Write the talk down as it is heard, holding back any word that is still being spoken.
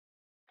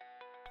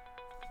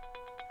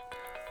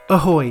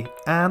Ahoy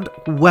and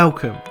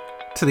welcome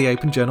to the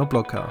Open Journal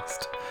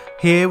Blogcast.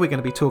 Here we're going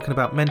to be talking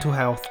about mental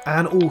health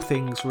and all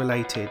things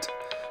related.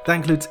 That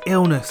includes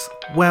illness,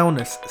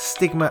 wellness,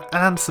 stigma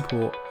and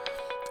support,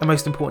 and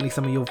most importantly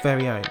some of your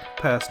very own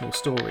personal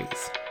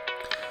stories.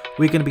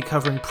 We're going to be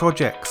covering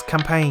projects,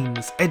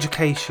 campaigns,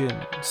 education,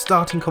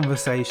 starting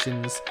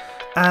conversations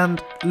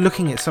and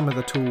looking at some of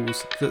the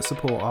tools that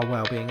support our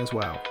well-being as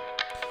well.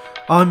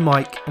 I'm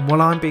Mike, and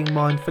while I'm being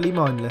mindfully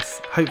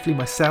mindless, hopefully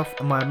myself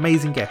and my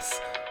amazing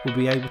guests will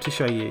be able to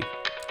show you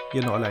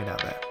you're not alone out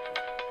there.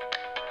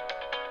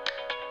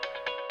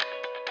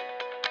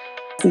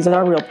 These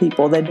are real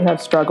people. They do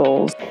have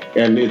struggles.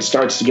 And it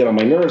starts to get on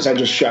my nerves. I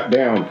just shut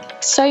down.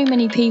 So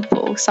many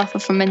people suffer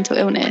from mental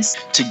illness.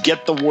 To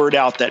get the word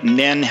out that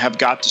men have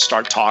got to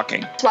start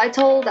talking. So I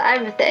told her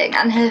everything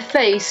and her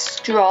face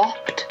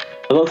dropped.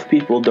 A lot of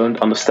people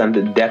don't understand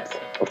the depth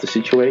of the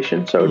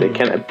situation, so they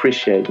can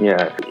appreciate,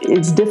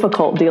 It's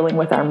difficult dealing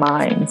with our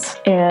minds,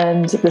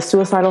 and the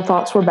suicidal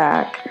thoughts were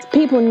back.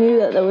 People knew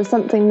that there was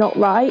something not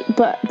right,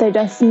 but they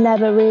just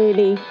never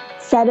really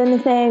said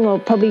anything, or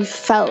probably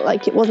felt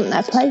like it wasn't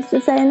their place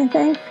to say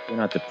anything. You're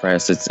not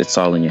depressed, it's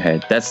all in your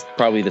head. That's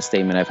probably the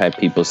statement I've had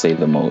people say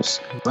the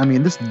most. I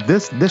mean,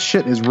 this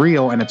shit is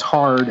real, and it's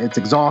hard, it's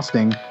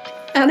exhausting.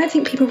 And I don't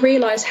think people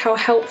realise how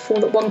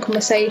helpful that one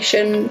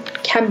conversation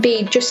can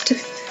be just to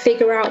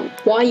figure out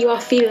why you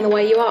are feeling the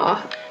way you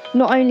are.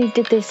 Not only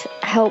did this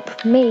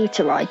help me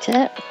to write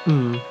it,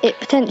 it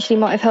potentially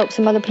might have helped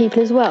some other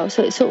people as well.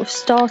 So it sort of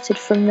started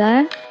from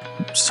there.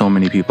 So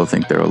many people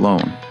think they're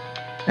alone.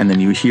 And then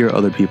you hear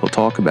other people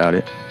talk about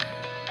it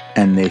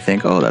and they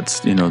think, oh,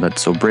 that's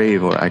so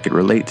brave, or I could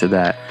relate to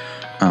that.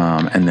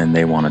 And then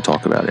they want to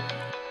talk about it.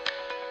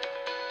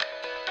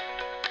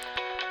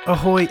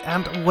 Ahoy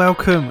and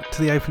welcome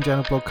to the Open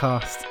Journal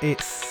Blogcast.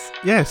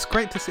 It's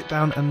great to sit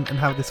down and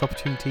have this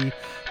opportunity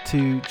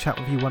to chat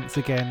with you once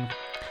again.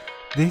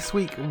 There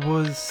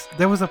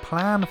was a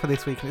plan for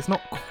this week and it's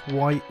not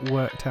quite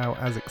worked out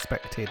as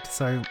expected.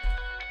 So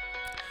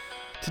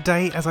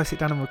today, as I sit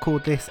down and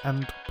record this,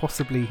 and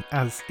possibly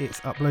as it's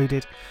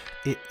uploaded,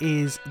 it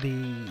is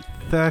the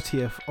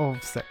 30th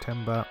of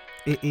September.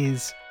 It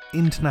is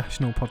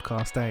International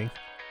Podcast Day.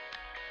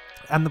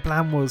 And the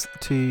plan was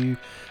to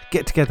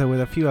get together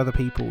with a few other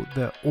people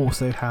that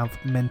also have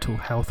mental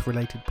health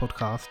related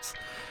podcasts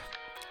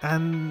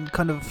and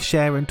kind of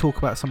share and talk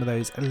about some of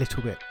those a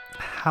little bit.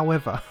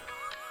 However,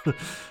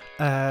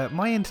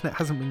 my internet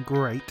hasn't been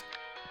great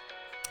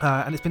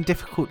and it's been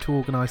difficult to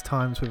organise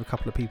times with a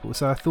couple of people.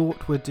 So I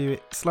thought we'd do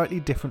it slightly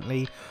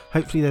differently.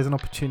 Hopefully there's an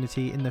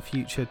opportunity in the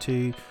future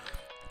to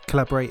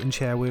collaborate and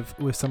share with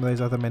some of those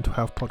other mental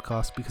health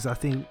podcasts, because I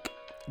think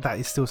that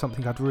is still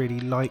something I'd really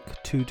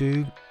like to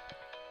do.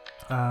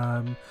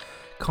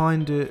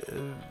 Kind of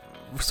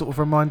sort of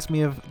reminds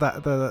me of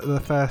that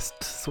the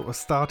first sort of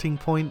starting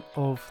point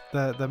of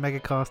the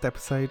Megacast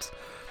episodes,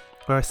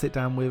 where I sit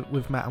down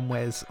with Matt and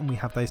Wes and we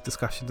have those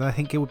discussions. And I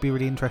think it would be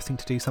really interesting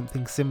to do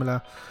something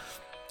similar,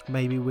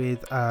 maybe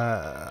with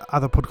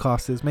other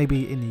podcasters,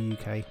 maybe in the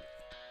UK,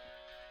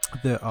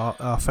 that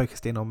are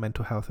focused in on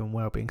mental health and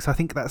wellbeing. So I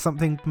think that's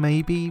something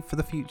maybe for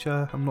the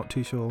future. I'm not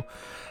too sure.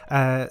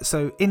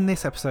 So in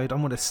this episode, I'm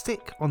going to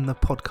stick on the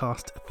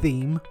podcast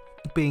theme,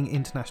 being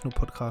International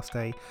Podcast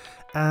Day,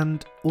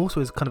 and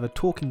also as kind of a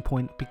talking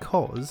point,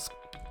 because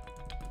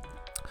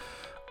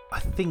I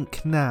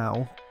think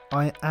now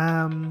I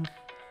am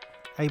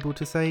able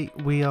to say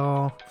we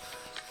are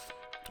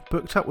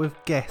booked up with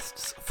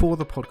guests for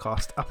the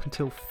podcast up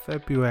until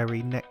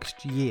February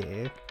next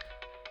year.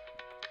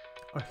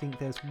 I think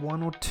there's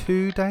 1 or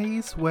 2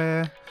 days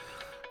where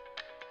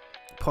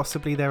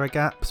possibly there are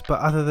gaps, but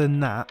other than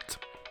that,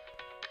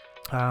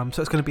 so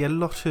it's going to be a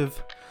lot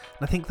of,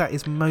 and I think that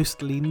is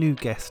mostly new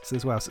guests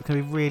as well. So it's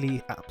going to be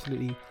really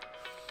absolutely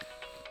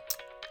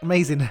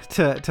amazing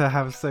to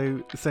have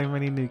so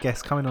many new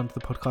guests coming onto the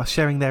podcast,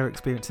 sharing their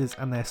experiences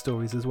and their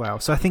stories as well.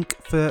 So I think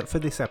for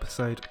this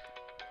episode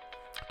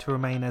to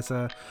remain as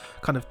a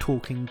kind of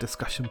talking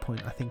discussion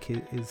point, I think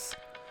it is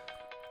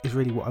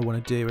really what I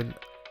want to do. And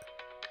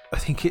I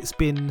think it's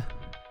been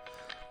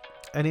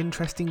an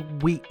interesting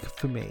week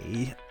for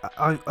me.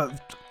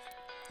 I've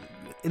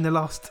in the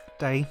last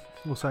day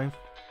or so,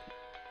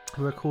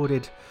 I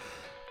recorded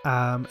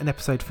an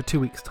episode for 2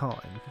 weeks'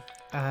 time,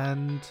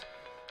 and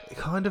it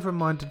kind of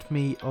reminded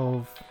me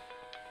of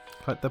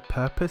like the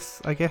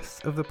purpose, I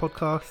guess, of the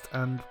podcast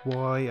and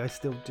why I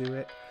still do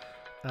it,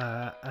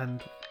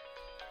 and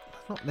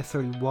not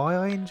necessarily why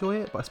I enjoy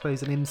it, but I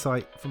suppose an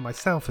insight for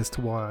myself as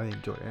to why I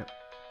enjoy it,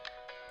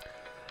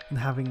 and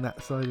having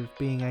that side of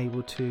being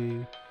able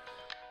to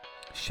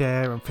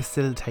share and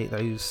facilitate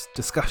those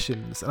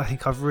discussions. And I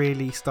think I've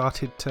really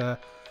started to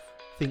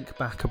think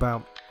back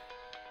about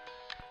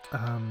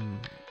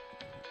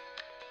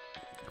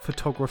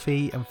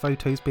photography and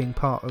photos being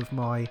part of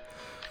my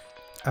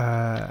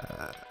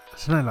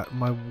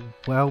my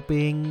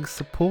well-being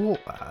support,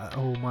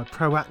 or my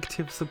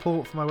proactive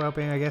support for my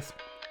well-being, I guess.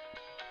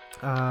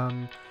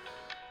 And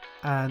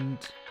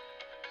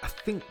I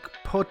think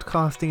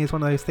podcasting is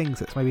one of those things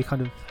that's maybe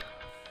kind of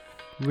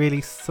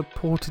really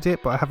supported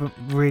it, but I haven't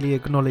really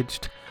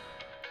acknowledged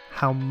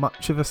how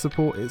much of a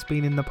support it's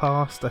been in the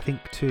past. I think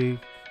to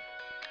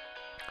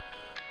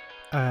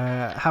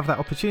have that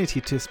opportunity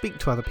to speak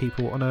to other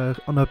people on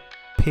a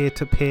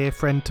peer-to-peer,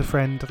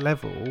 friend-to-friend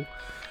level,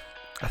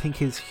 I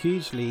think is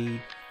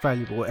hugely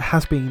valuable. It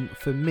has been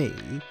for me,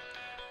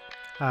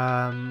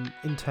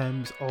 in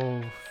terms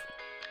of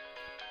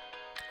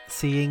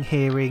seeing,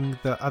 hearing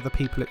that other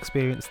people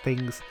experience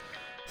things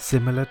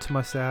similar to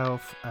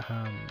myself,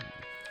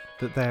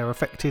 that they're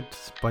affected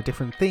by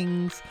different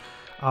things.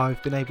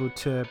 I've been able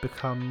to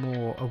become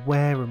more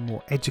aware and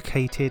more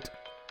educated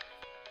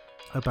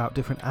about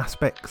different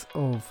aspects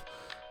of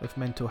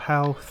mental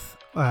health,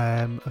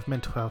 of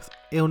mental health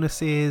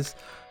illnesses,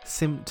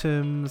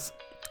 symptoms,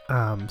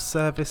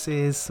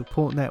 services,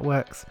 support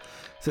networks.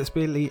 So it's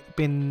really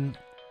been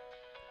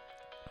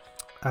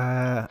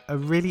a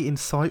really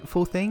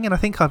insightful thing, and I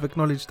think I've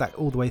acknowledged that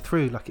all the way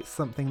through. Like, it's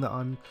something that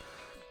I'm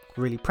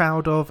really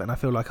proud of, and I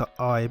feel like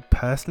I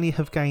personally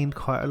have gained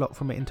quite a lot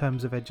from it in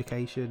terms of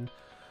education,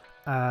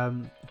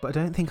 but I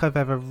don't think I've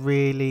ever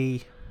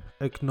really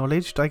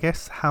acknowledged, I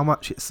guess, how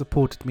much it's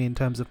supported me in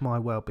terms of my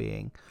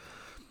well-being.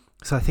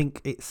 So I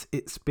think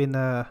it's been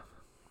an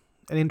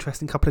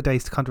interesting couple of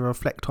days to kind of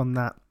reflect on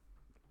that,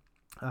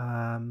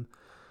 and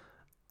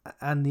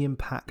the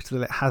impact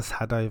that it has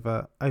had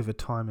over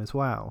time as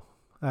well.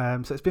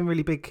 So it's been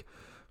really big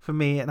for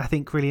me, and I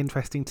think really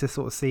interesting to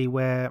sort of see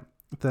where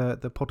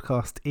the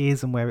podcast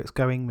is and where it's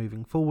going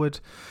moving forward.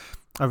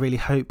 I really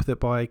hope that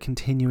by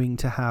continuing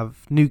to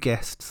have new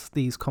guests,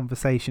 these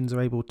conversations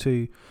are able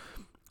to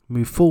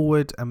move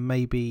forward and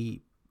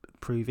maybe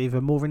prove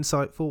even more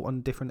insightful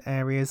on different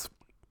areas,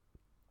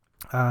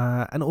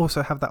 and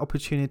also have that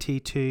opportunity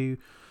to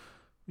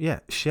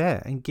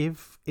share and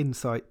give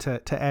insight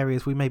to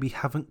areas we maybe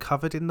haven't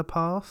covered in the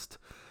past.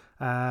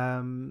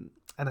 And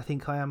I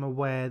think I am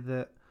aware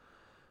that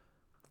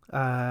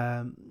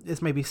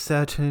there's maybe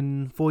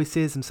certain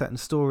voices and certain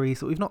stories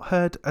that we've not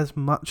heard as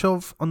much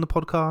of on the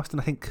podcast,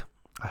 and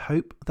I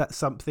hope that's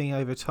something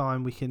over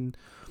time we can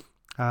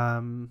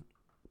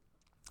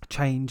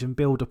change and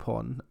build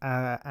upon,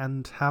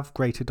 and have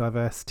greater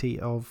diversity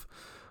of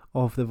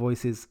the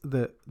voices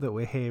that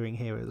we're hearing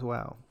here as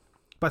well.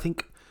 But I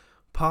think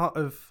part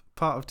of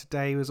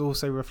today was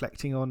also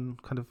reflecting on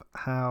kind of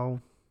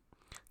how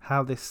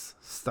this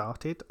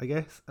started, I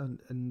guess,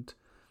 and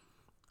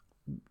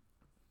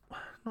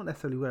not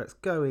necessarily where it's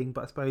going,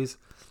 but I suppose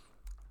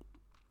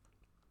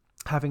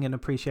having an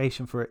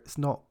appreciation for it. It's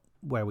not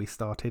where we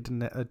started,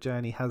 and a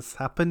journey has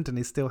happened and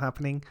is still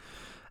happening.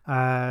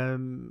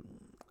 And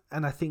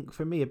I think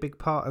for me, a big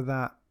part of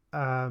that,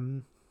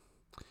 I've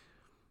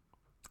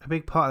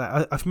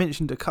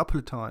mentioned a couple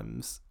of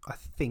times, I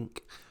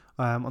think,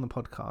 on the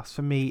podcast,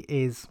 for me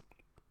is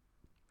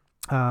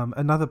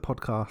another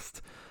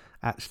podcast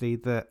actually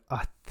that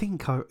I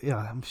think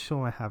I'm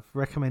sure I have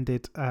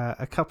recommended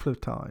a couple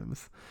of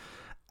times,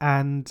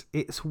 and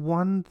it's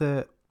one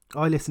that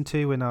I listened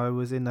to when I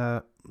was in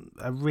a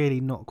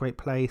really not great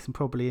place, and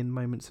probably in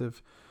moments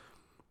of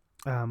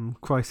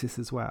crisis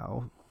as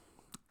well,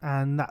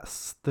 and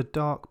that's The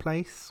Dark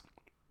Place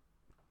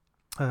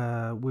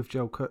with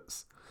Joel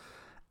Kutz.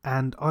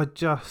 And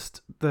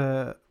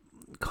the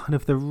kind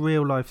of the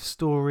real life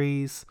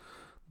stories,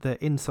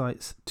 the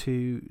insights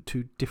to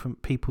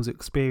different people's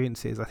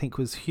experiences, I think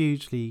was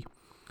hugely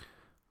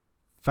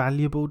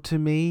valuable to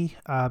me,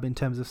 in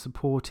terms of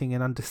supporting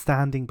and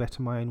understanding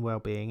better my own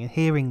well-being, and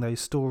hearing those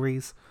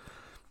stories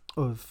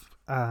of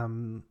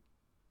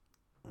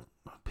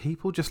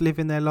people just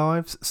living their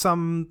lives,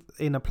 some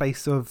in a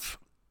place of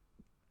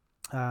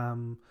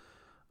kind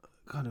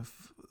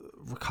of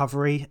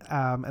recovery,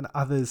 and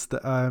others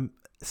that are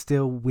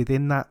still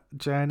within that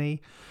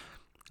journey,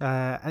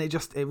 and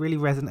it really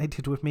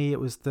resonated with me.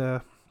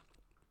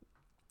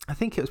 I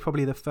think it was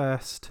probably the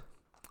first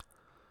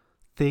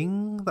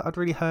thing that I'd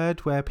really heard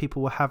where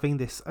people were having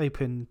this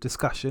open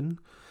discussion,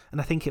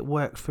 and I think it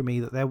worked for me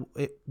that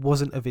it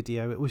wasn't a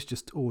video, it was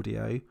just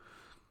audio,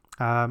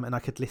 and I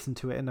could listen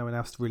to it and no one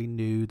else really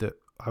knew that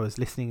I was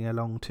listening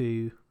along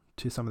to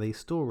some of these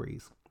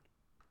stories.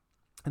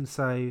 And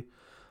so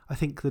I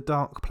think The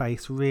Dark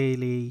Place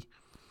really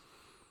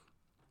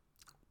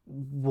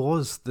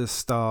was the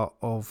start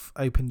of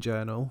Open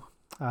Journal,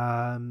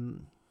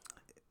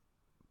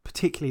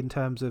 particularly in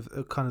terms of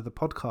kind of the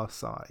podcast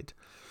side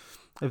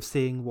of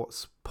seeing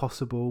what's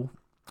possible,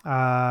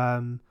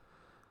 and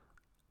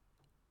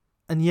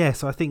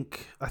so I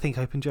think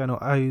Open Journal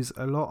owes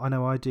a lot, I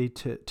know I do,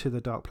 to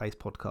the Dark Place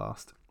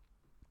podcast,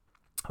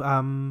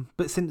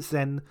 but since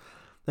then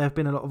there have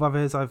been a lot of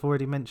others. I've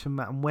already mentioned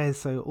Matt and Wes,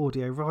 so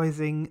Audio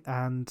Rising,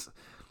 and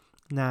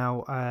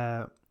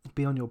now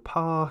Beyond Your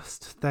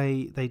Past.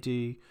 They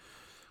do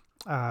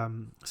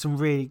some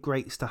really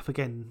great stuff,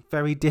 again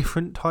very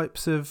different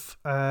types of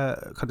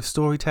kind of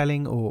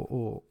storytelling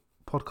or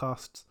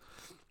podcasts,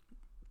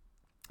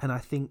 and I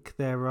think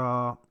there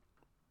are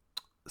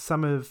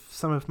some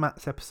of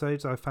Matt's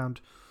episodes I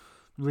found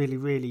really,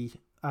 really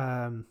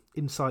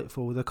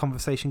insightful. The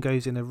conversation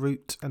goes in a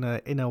route and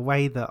in a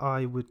way that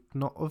I would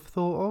not have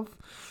thought of,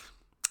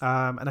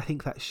 and I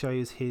think that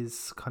shows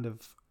his kind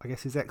of, I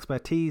guess, his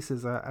expertise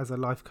as a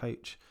life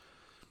coach,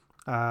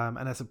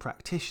 and as a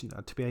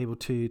practitioner to be able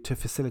to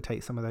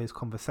facilitate some of those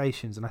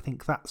conversations. And I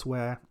think that's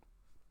where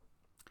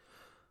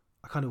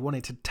I kind of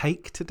wanted to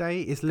take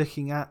today, is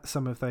looking at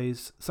some of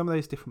those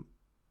different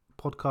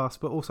podcasts,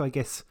 but also I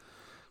guess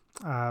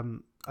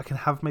I can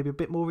have maybe a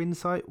bit more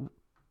insight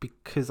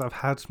because I've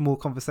had more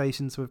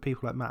conversations with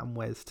people like Matt and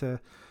Wes to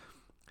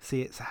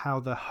see it's how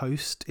the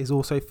host is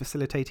also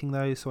facilitating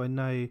those. So I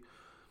know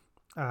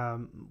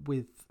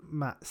with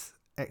Matt's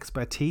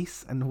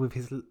expertise and with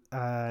his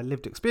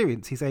lived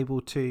experience, he's able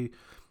to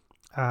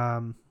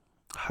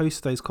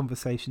host those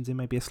conversations in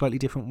maybe a slightly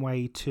different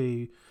way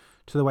to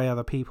the way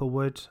other people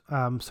would.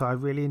 So I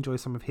really enjoy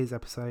some of his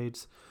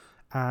episodes,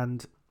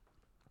 and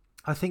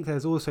I think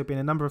there's also been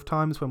a number of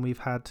times when we've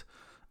had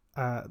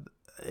a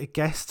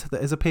guest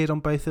that has appeared on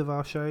both of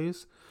our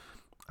shows,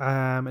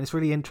 and it's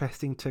really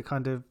interesting to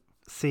kind of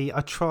see.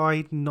 I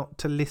tried not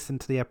to listen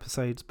to the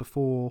episodes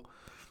before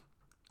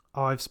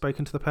I've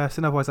spoken to the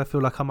person, otherwise I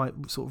feel like I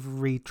might sort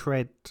of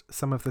retread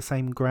some of the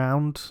same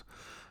ground,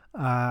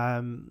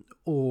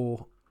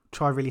 or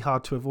try really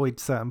hard to avoid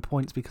certain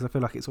points because I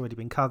feel like it's already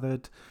been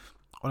covered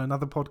on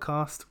another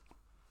podcast.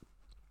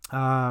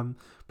 But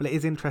it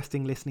is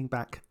interesting listening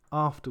back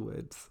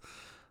afterwards.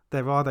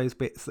 There are those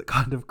bits that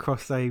kind of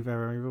cross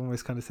over, and we've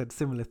almost kind of said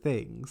similar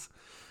things.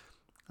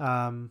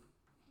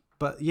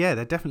 But yeah,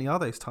 there definitely are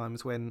those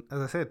times when,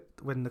 as I said,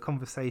 when the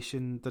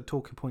conversation, the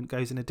talking point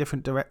goes in a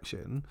different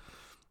direction.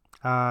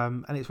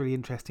 And it's really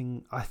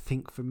interesting. I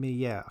think for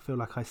me, I feel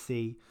like I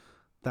see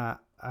that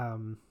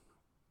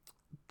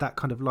that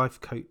kind of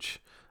life coach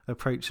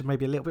approach, and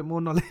maybe a little bit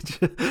more knowledge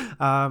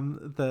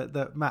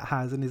that Matt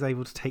has, and is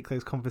able to take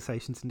those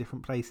conversations in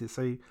different places.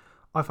 So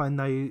I find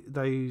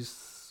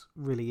those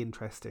really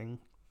interesting.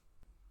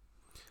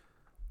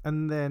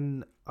 And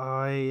then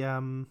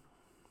I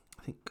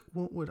think,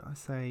 what would I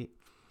say?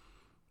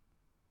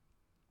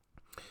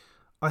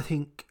 I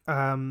think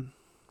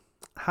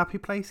Happy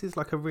Place is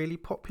like a really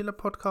popular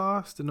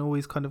podcast and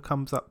always kind of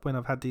comes up when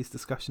I've had these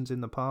discussions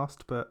in the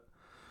past, but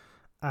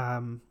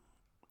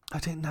I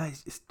don't know,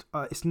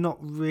 it's not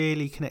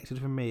really connected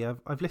for me.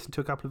 I've listened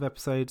to a couple of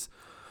episodes,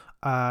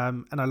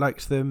 and I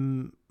liked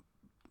them.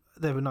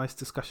 They were nice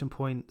discussion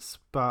points,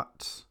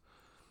 but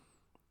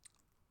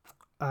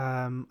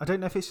I don't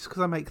know if it's just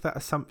because I make that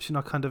assumption.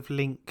 I kind of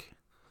link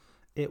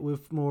it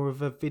with more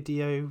of a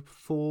video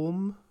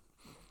form.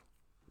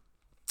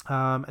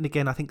 And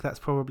again, I think that's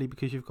probably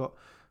because you've got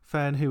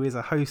Fern, who is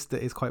a host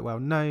that is quite well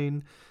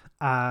known,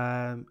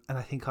 and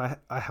I think I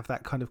have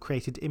that kind of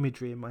created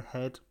imagery in my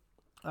head.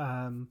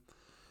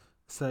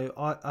 So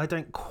I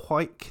don't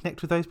quite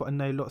connect with those, but I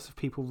know lots of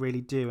people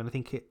really do, and I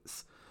think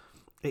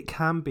it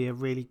can be a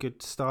really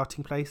good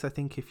starting place. I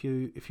think if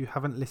you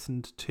haven't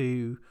listened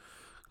to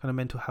kind of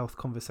mental health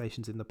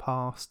conversations in the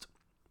past,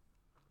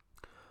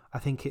 I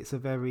think it's a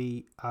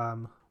very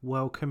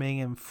welcoming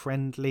and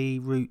friendly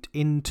route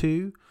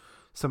into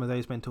some of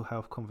those mental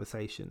health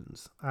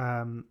conversations.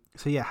 So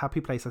yeah,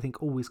 Happy Place I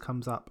think always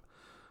comes up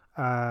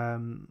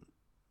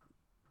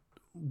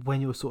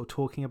when you're sort of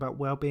talking about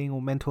well-being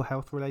or mental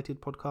health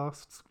related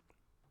podcasts.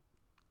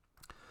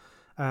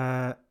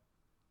 I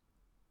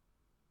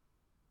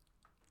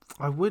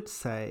would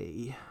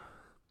say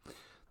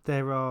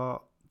there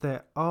are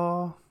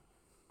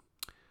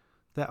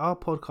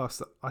podcasts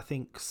that I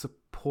think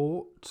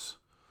support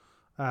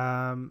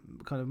kind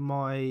of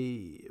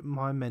my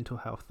mental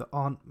health that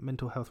aren't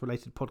mental health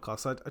related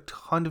podcasts. I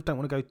kind of don't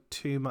want to go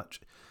too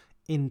much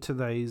into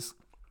those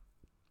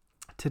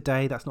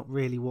today. That's not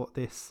really what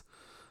this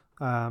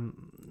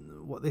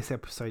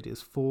episode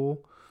is for.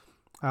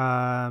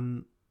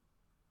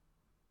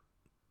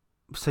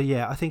 So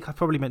yeah, I think I've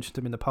probably mentioned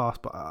them in the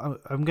past, but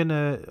I'm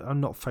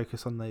not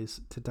focused on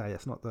those today.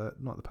 That's not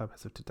the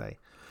purpose of today.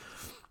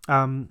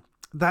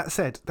 That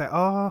said, there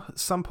are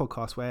some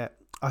podcasts where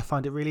I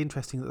find it really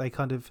interesting that they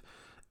kind of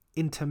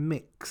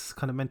intermix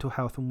kind of mental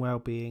health and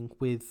well-being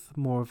with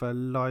more of a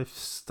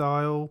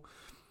lifestyle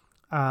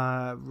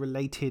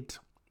related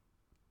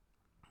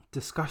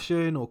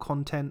discussion or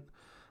content.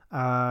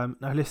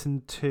 I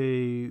listened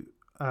to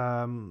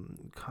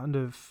kind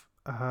of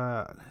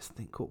let's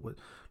think, what would,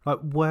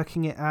 like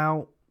Working It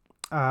Out,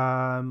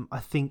 I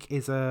think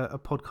is a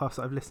podcast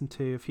that I've listened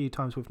to a few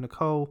times with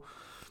Nicole,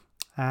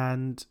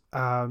 and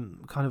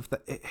kind of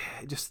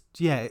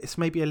it's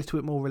maybe a little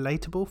bit more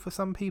relatable for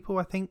some people,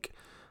 I think,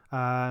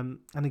 and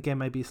again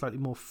maybe a slightly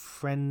more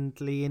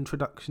friendly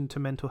introduction to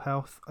mental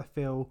health. I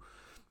feel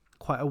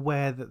quite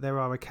aware that there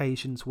are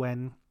occasions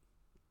when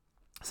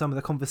some of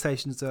the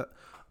conversations that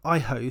I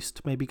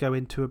host maybe go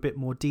into a bit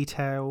more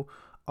detail,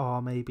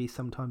 or maybe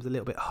sometimes a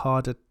little bit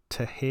harder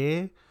to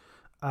hear,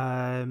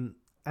 and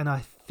I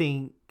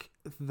think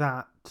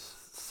that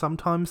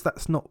sometimes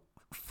that's not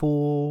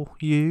for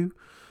you,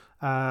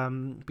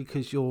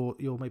 because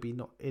you're maybe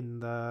not in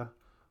the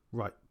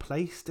right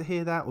place to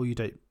hear that, or you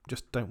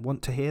don't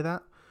want to hear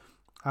that.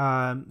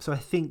 So I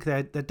think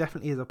there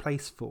definitely is a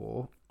place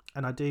for,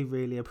 and I do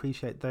really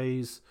appreciate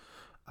those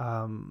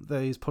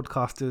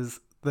podcasters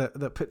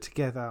that put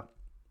together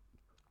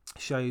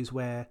shows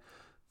where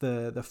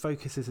the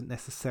focus isn't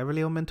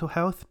necessarily on mental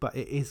health, but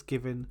it is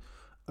given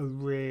a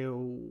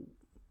real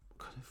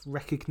kind of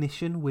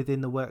recognition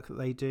within the work that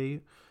they do.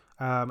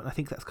 And I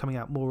think that's coming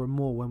out more and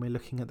more when we're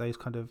looking at those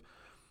kind of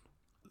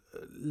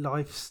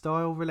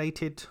lifestyle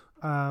related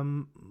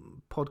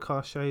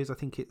podcast shows. I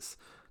think it's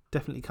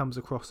definitely comes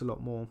across a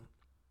lot more,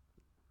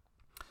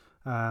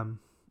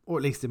 or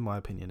at least in my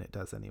opinion it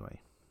does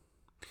anyway.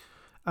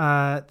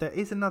 There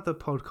is another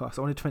podcast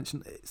I wanted to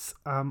mention. It's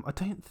I've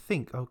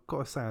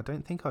got to say I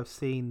don't think I've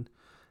seen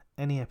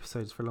any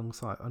episodes for a long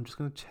time. I'm just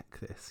going to check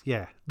this.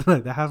 Yeah, no,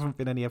 there hasn't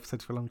been any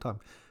episodes for a long time,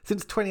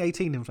 since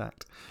 2018 in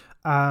fact.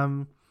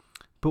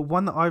 But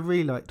one that I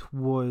really liked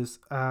was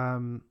a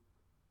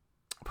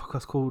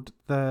podcast called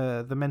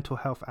the Mental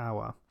Health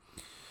Hour.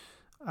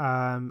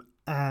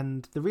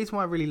 And the reason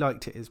why I really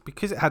liked it is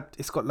because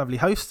it's got lovely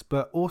hosts,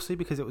 but also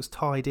because it was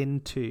tied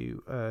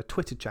into a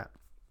Twitter chat.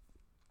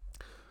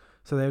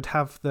 So they would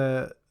have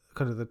the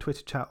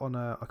Twitter chat on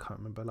I can't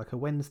remember, like a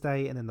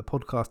Wednesday, and then the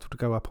podcast would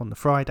go up on the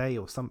Friday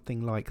or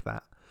something like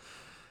that.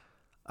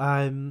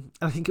 And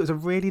I think it was a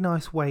really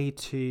nice way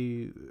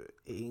to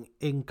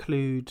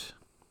include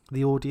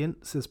the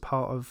audience as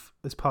part of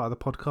the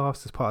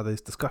podcast, as part of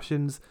those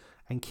discussions,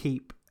 and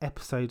keep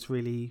episodes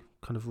really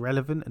kind of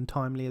relevant and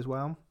timely as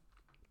well.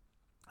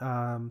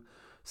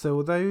 So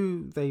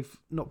although they've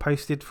not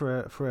posted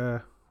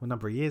for a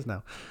number of years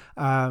now,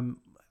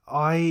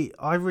 I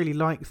really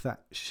liked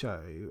that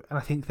show, and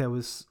I think there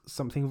was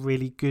something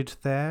really good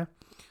there.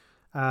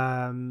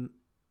 I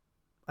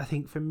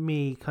think for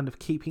me, kind of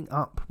keeping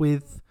up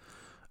with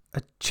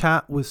a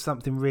chat was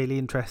something really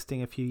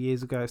interesting a few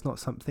years ago. It's not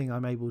something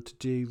I'm able to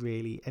do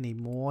really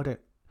anymore. I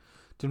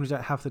generally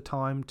don't have the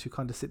time to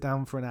kind of sit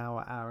down for an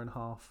hour and a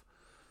half.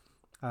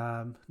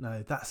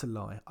 No, that's a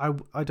lie. I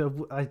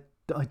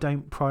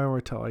don't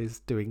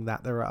prioritize doing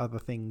that. There are other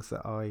things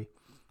that I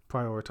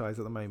prioritize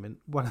at the moment.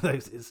 One of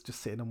those is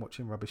just sitting and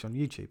watching rubbish on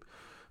YouTube.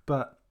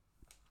 But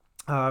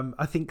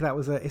I think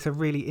it's a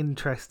really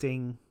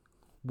interesting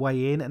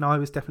way in, and I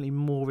was definitely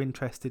more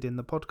interested in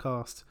the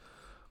podcast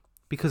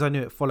because I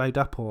knew it followed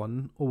up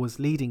on, or was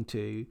leading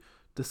to,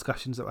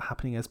 discussions that were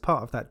happening as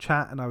part of that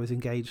chat, and I was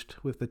engaged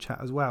with the chat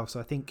as well. So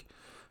I think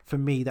for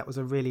me that was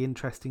a really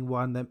interesting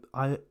one.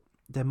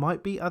 There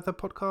might be other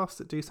podcasts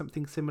that do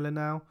something similar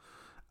now,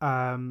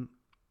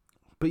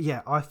 but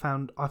yeah, I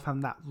found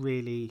that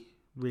really,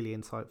 really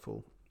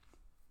insightful.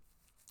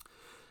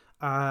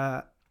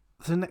 So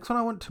the next one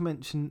I want to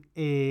mention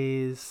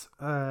is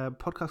a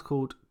podcast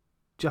called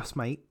Just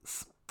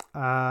Mates,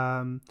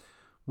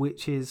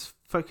 which is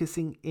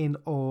focusing in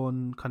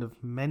on kind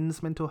of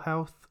men's mental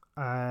health.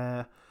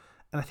 And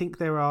I think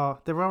there are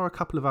a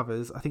couple of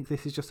others. I think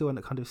this is just the one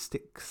that kind of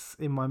sticks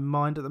in my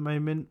mind at the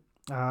moment.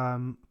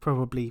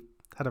 Probably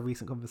had a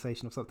recent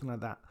conversation or something like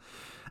that.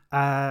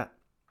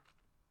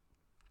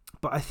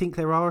 But I think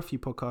there are a few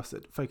podcasts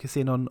that focus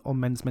in on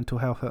men's mental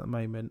health at the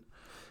moment.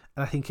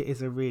 And I think it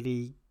is a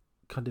really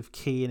kind of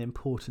key and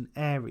important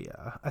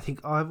area. I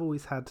think I've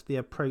always had the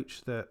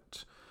approach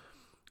that,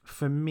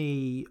 for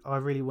me, I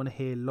really want to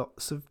hear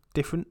lots of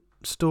different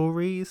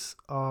stories.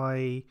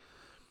 I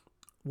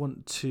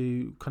want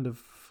to kind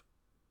of,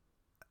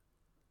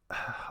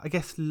 I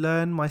guess,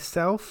 learn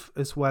myself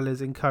as well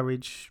as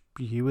encourage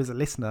you as a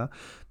listener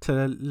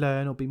to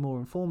learn or be more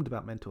informed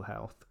about mental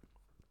health.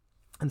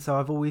 And so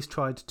I've always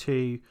tried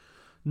to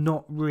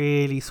not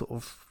really sort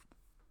of,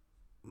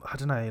 I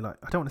don't know, like,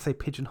 I don't want to say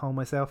pigeonhole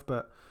myself,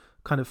 but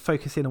kind of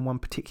focus in on one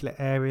particular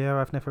area.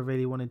 I've never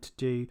really wanted to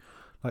do,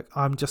 like,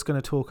 I'm just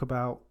going to talk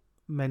about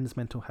men's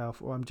mental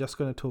health, or I'm just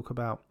going to talk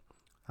about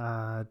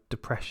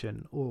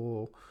depression,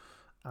 or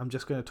I'm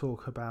just going to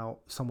talk about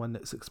someone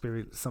that's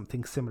experienced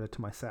something similar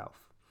to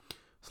myself.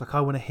 It's like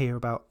I want to hear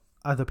about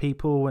other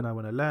people and I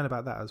want to learn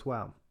about that as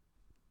well.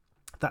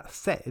 That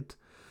said,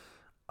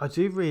 I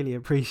do really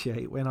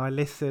appreciate when I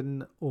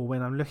listen or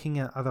when I'm looking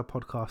at other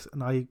podcasts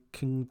and I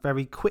can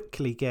very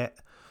quickly get,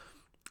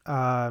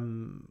 I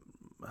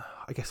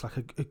guess, like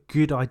a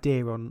good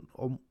idea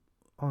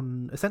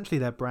on essentially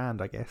their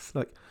brand, I guess.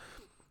 Like,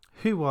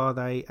 who are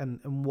they and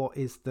what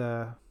is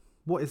the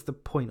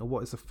point, or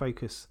what is the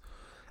focus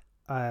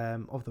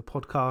of the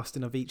podcast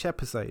and of each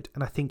episode?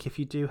 And I think if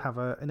you do have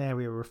an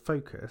area of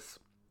focus,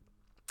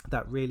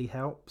 that really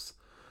helps.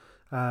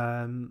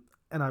 And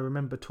I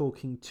remember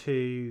talking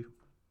to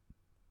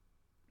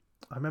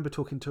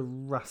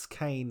Russ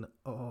Kane,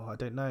 I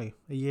don't know,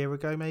 a year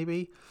ago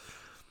maybe,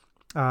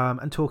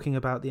 and talking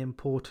about the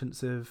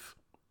importance of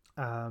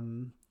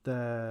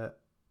the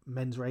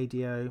men's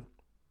radio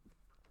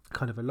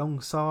kind of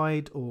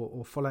alongside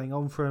or following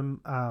on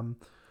from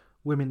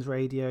women's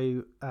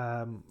radio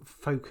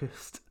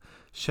focused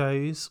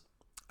shows.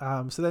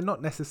 So they're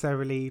not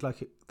necessarily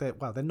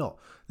they're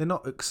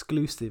not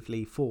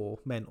exclusively for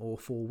men or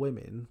for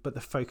women, but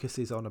the focus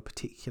is on a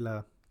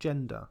particular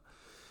gender.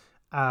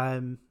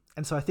 And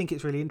And so I think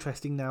it's really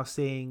interesting now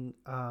seeing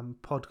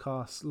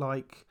podcasts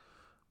like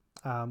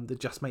the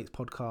Just Mates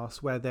podcast,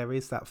 where there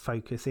is that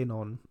focus in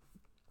on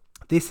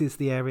this is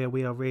the area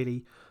we are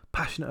really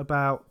passionate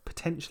about,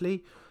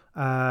 potentially.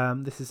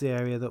 This is the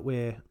area that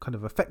we're kind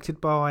of affected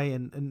by,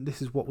 and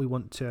this is what we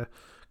want to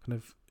kind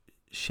of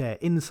share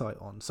insight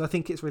on. So I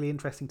think it's really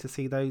interesting to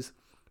see those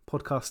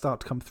podcasts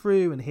start to come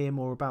through and hear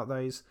more about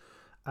those.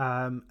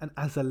 And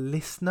as a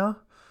listener,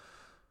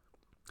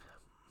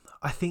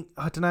 I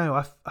don't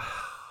know,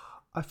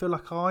 I feel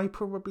like I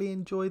probably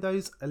enjoy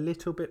those a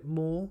little bit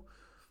more,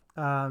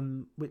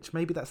 which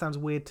maybe that sounds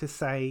weird to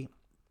say.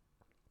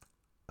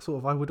 Sort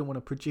of, I wouldn't want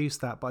to produce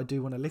that, but I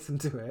do want to listen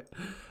to it.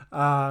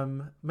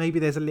 Maybe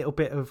there's a little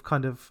bit of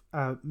kind of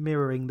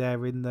mirroring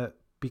there in that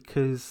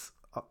because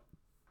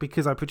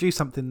I produce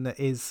something that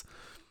is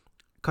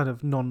kind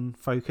of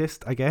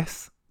non-focused, I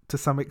guess, to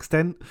some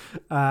extent.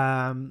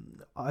 I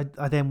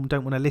then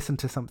don't want to listen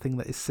to something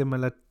that is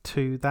similar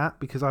to that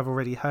because I've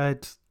already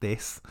heard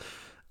this.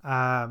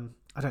 I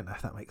don't know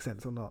if that makes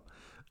sense or not.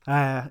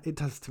 It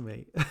does to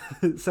me.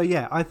 So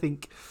yeah, I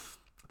think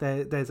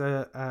there's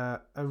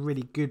a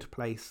really good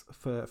place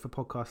for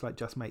podcasts like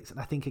Just Mates. And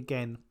I think,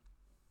 again,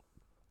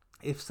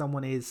 if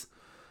someone is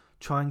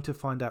trying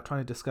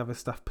to discover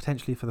stuff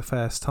potentially for the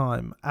first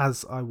time,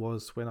 as I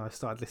was when I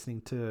started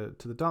listening to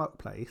The Dark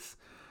Place,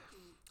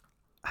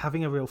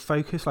 having a real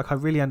focus, like I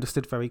really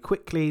understood very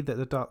quickly that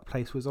The Dark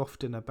Place was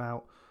often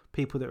about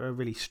people that are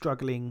really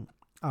struggling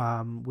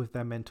with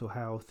their mental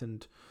health,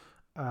 and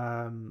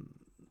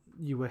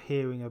you were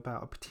hearing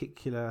about a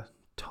particular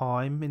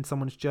time in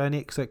someone's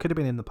journey. So it could have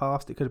been in the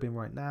past, it could have been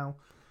right now,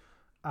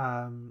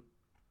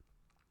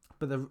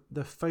 but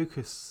the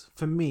focus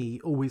for me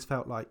always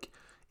felt like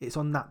it's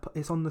on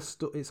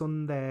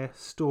their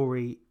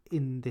story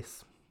in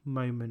this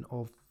moment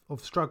of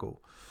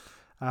struggle,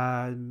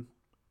 and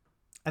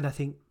I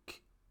think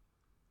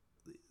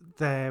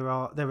there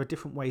are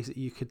different ways that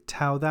you could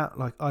tell that.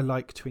 Like I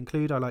like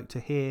to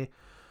hear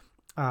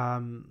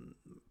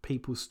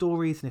people's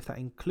stories, and if that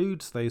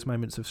includes those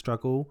moments of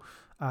struggle,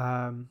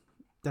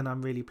 then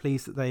I'm really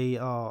pleased that they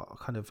are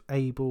kind of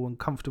able and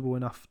comfortable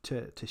enough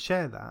to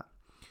share that.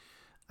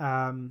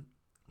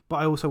 But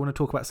I also want to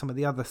talk about some of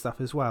the other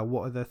stuff as well.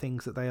 What are the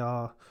things that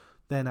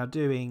they're now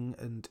doing,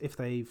 and if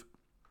they've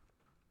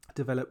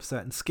developed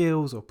certain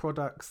skills or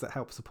products that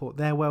help support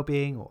their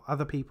well-being or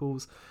other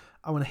people's.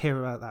 I want to hear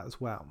about that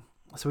as well.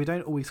 So we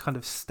don't always kind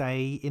of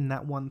stay in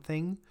that one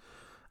thing.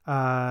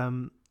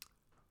 And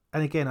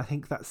again, I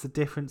think that's the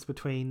difference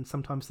between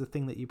sometimes the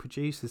thing that you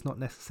produce is not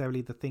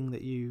necessarily the thing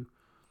that you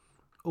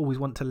always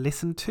want to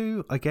listen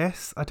to, I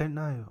guess. I don't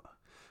know.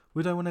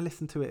 Would I want to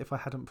listen to it if I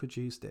hadn't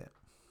produced it?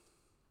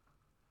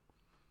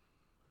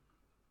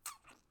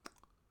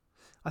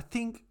 I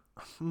think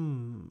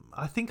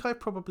I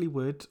probably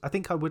would. I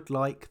think I would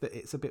like that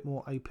it's a bit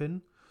more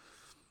open.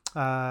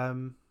 I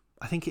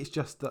think it's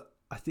just that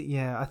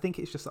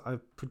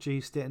I've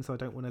produced it, and so I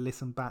don't want to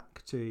listen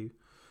back to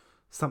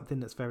something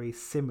that's very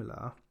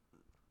similar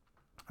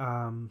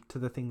to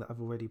the thing that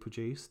I've already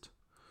produced.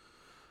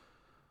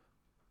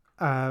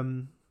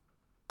 There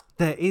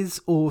is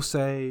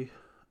also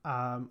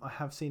I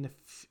have seen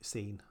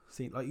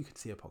like you could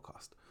see a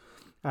podcast.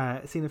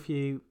 Seen a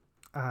few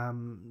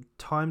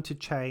Time to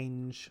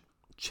Change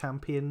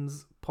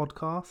Champions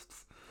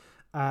podcasts,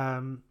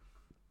 and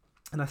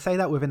I say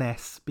that with an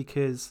S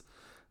because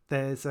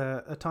there's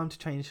a Time to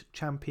Change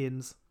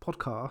Champions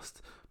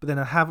podcast, but then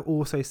I have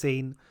also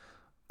seen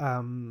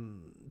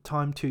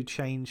Time to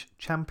Change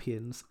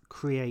Champions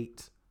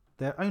create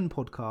their own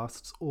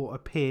podcasts or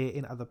appear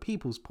in other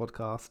people's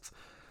podcasts.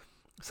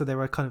 So there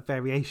are kind of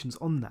variations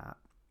on that.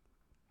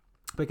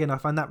 But again, I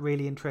find that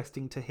really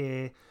interesting to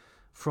hear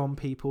from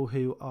people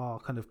who are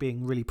kind of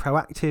being really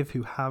proactive,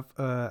 who have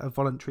a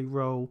voluntary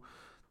role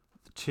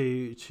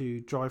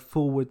to drive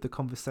forward the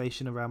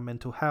conversation around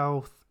mental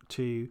health,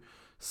 to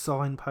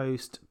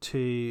signpost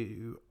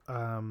to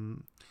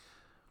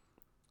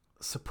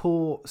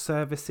support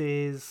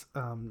services,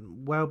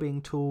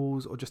 wellbeing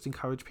tools, or just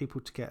encourage people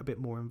to get a bit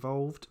more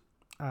involved.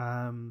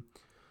 And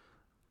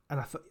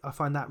I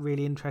find that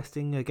really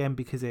interesting, again,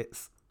 because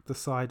it's the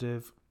side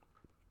of,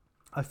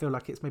 I feel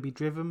like it's maybe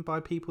driven by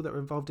people that are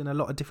involved in a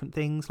lot of different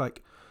things.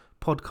 Like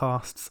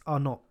podcasts are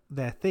not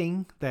their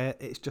thing.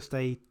 It's just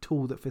a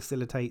tool that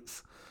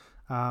facilitates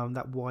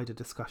that wider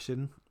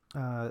discussion.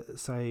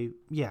 So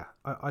yeah,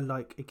 I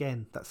like,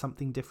 again, that's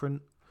something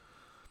different.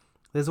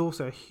 There's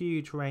also a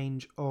huge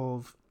range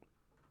of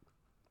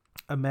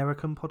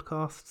American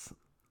podcasts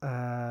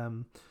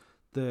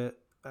that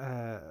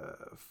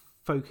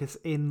focus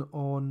in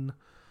on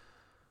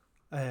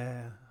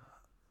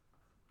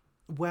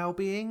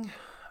well-being.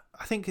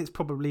 I think it's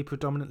probably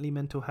predominantly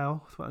mental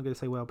health, but I'm going to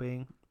say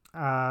well-being.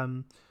 I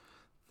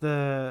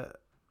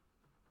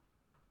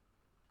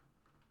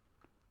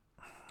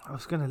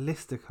was going to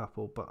list a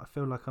couple, but I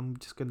feel like I'm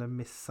just going to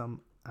miss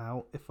some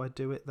out if I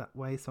do it that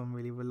way, so I'm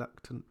really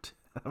reluctant.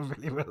 To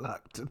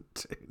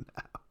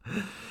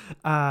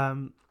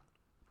now.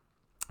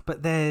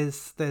 But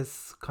there's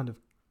kind of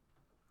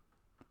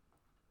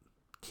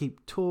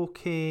Keep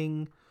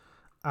Talking.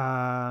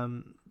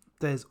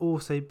 There's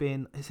also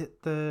been, is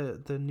it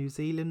the New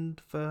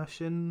Zealand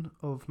version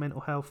of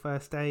Mental Health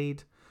First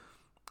Aid?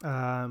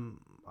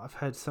 I've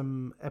heard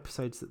some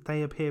episodes that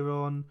they appear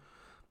on.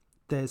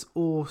 There's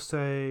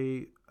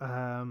also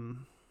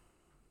I'm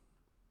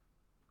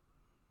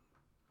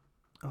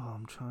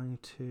trying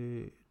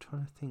to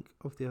think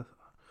of the other.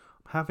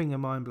 I'm having a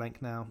mind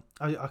blank now.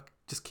 I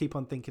just keep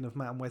on thinking of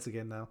Matt and Wes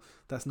again now.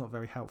 That's not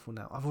very helpful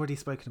now. I've already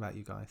spoken about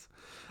you guys.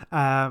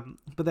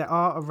 But there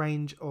are a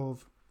range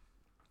of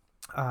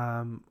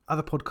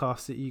other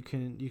podcasts that you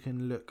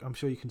can look. I'm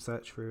sure you can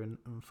search through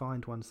and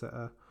find ones that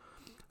are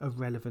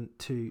relevant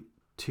to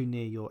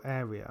near your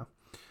area.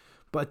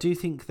 But I do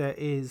think there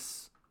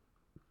is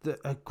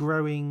a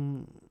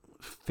growing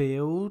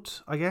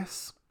field, I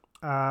guess,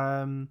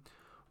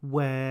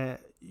 where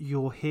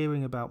you're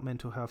hearing about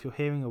mental health, you're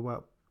hearing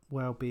about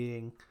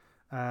well-being.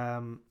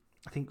 I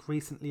think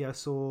recently I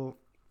saw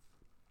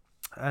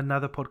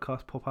another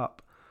podcast pop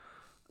up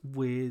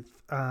with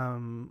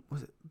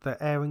was it the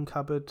Airing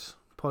Cupboard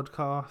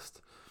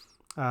podcast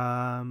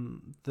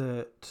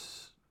that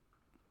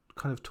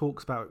kind of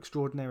talks about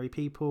extraordinary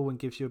people and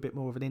gives you a bit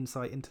more of an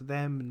insight into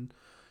them and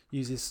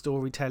uses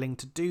storytelling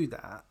to do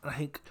that. I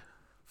think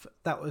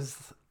that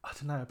was, I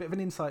don't know, a bit of an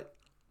insight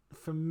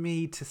for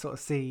me to sort of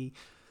see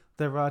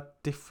there are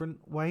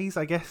different ways,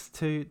 I guess,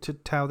 to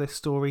tell this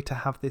story, to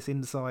have this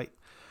insight,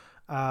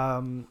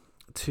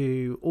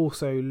 to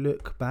also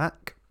look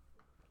back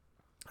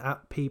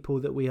at people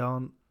that we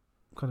aren't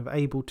kind of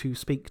able to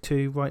speak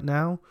to right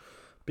now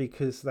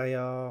because they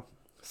are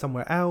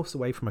somewhere else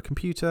away from a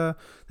computer,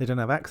 they don't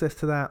have access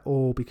to that,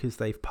 or because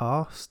they've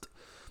passed.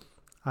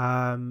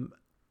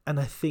 And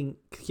I think,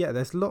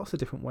 there's lots of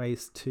different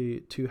ways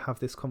to have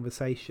this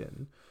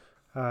conversation.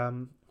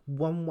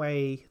 One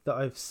way that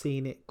I've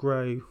seen it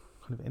grow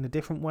kind of in a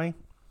different way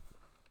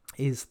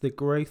is the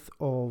growth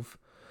of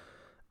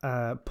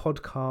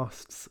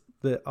podcasts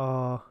that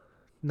are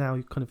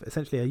now kind of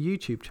essentially a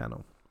YouTube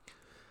channel.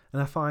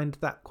 And I find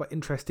that quite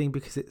interesting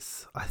because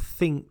it's, I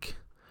think,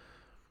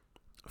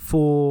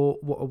 for,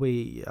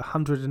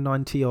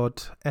 190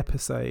 odd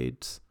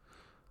episodes,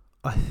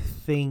 I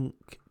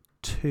think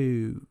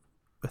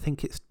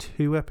it's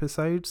 2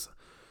 episodes,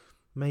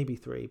 maybe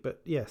 3,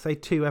 but say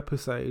 2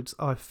 episodes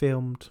I've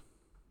filmed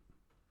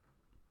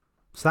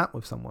sat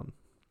with someone.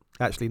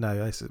 Actually,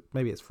 no,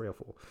 maybe it's 3 or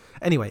 4.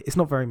 Anyway, it's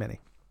not very many.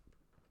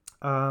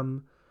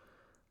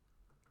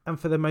 And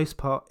for the most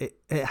part,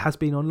 it has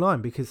been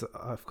online because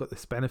I've got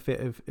this benefit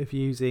of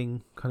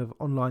using kind of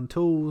online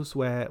tools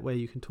where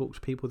you can talk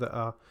to people that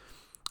are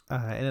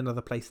in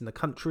another place in the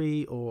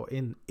country or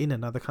in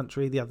another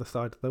country, the other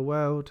side of the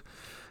world.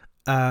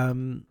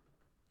 And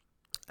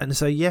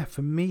so,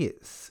 for me,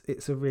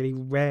 it's a really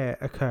rare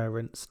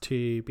occurrence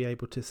to be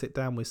able to sit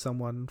down with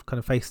someone kind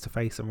of face to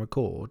face and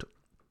record.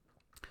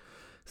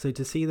 So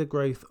to see the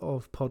growth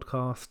of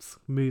podcasts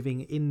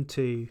moving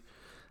into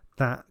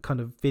that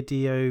kind of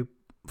video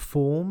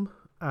form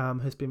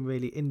has been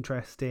really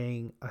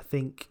interesting. I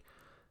think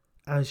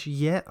as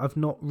yet I've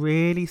not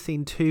really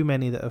seen too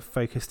many that have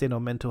focused in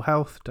on mental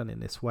health done in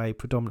this way.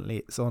 Predominantly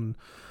it's on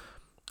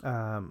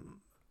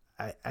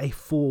a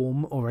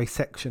form or a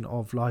section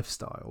of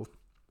lifestyle.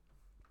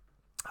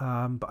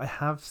 But I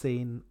have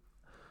seen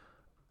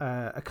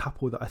a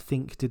couple that I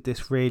think did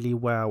this really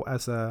well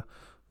as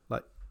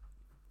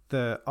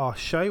our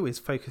show is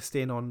focused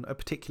in on a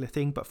particular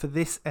thing, but for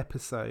this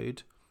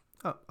episode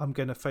I'm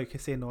going to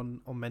focus in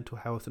on mental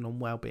health and on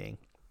well-being.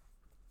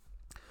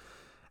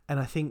 And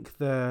I think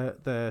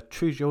the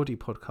True Geordie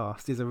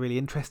podcast is a really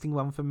interesting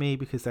one for me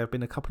because there have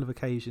been a couple of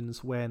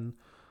occasions when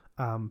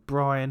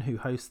Brian, who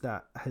hosts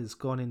that, has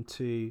gone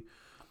into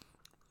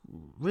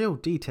real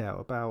detail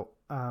about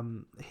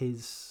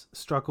his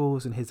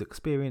struggles and his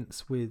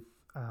experience with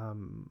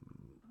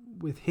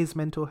his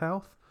mental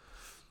health,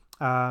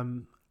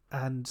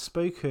 and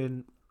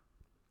spoken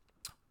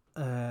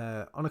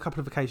on a couple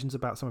of occasions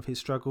about some of his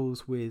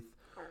struggles with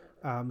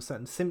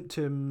certain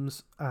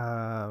symptoms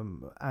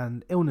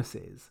and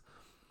illnesses.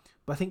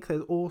 But I think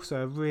there's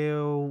also a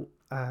real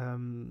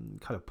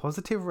kind of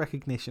positive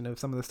recognition of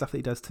some of the stuff that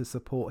he does to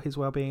support his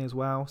well-being as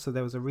well. So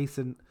there was a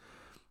recent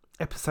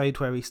episode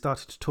where he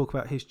started to talk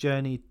about his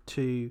journey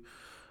to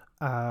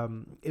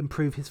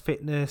improve his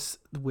fitness,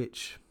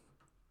 which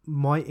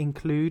might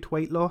include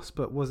weight loss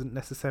but wasn't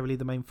necessarily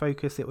the main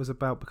focus. It was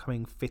about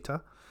becoming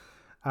fitter,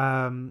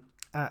 and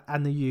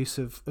the use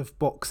of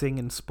boxing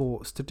and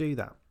sports to do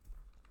that.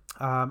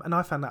 And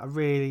I found that a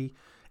really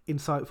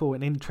insightful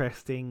and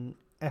interesting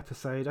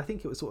episode. I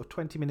think it was sort of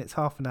 20 minutes,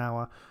 half an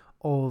hour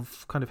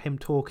of kind of him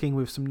talking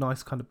with some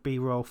nice kind of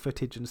B-roll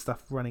footage and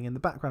stuff running in the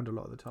background a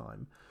lot of the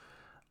time.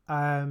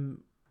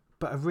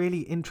 But a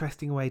really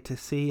interesting way to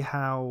see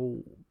how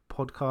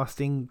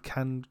podcasting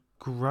can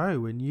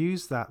grow and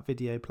use that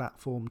video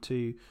platform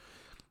to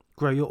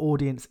grow your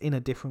audience in a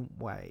different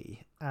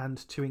way and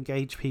to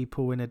engage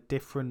people in a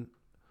different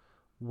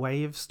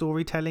way of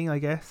storytelling, I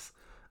guess.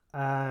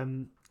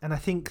 And I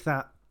think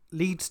that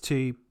leads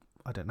to,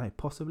 I don't know,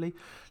 possibly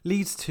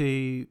leads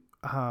to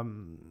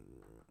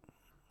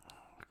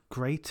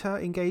greater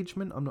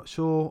engagement. I'm not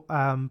sure,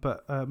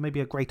 but maybe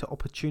a greater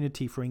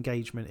opportunity for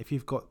engagement if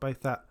you've got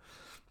both that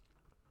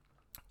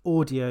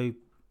audio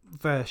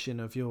version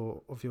of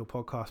your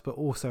podcast, but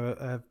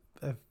also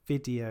a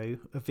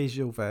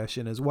visual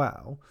version as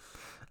well.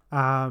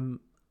 And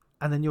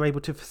then you're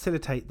able to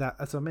facilitate that.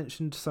 As I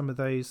mentioned, some of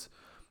those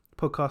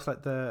podcasts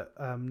like the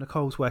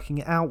Nicole's Working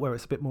It Out, where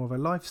it's a bit more of a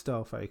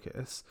lifestyle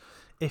focus.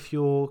 If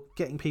you're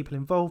getting people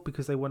involved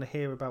because they want to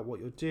hear about what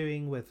you're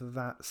doing, whether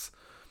that's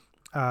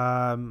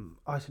I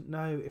don't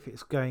know, if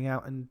it's going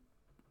out and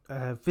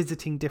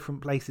visiting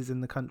different places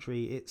in the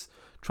country, it's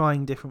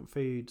trying different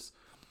foods,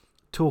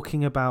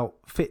 talking about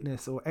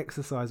fitness or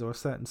exercise or a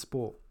certain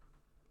sport.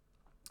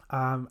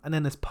 And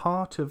then as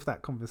part of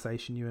that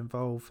conversation, you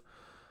involve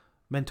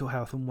mental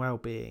health and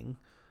well-being.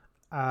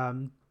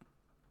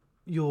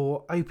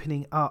 You're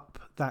opening up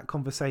that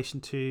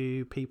conversation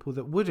to people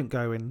that wouldn't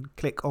go and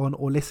click on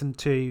or listen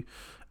to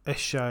a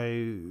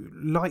show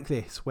like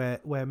this,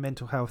 where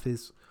mental health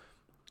is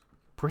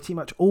pretty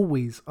much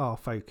always our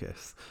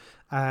focus.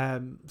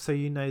 So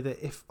you know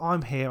that if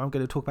I'm here, I'm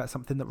going to talk about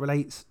something that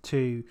relates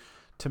to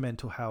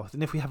mental health.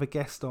 And if we have a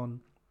guest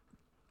on,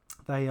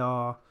 they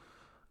are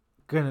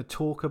going to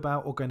talk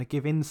about or going to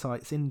give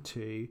insights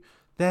into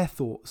their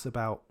thoughts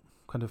about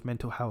kind of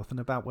mental health and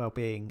about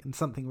well-being and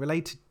something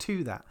related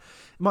to that.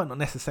 It might not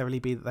necessarily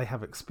be that they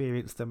have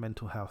experienced a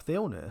mental health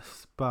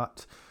illness,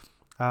 but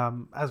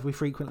as we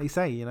frequently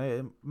say, you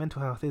know,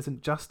 mental health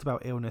isn't just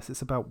about illness,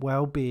 it's about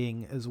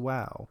well-being as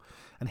well.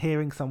 And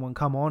hearing someone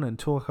come on and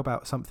talk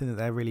about something that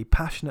they're really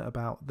passionate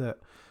about, that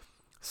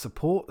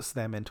supports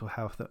their mental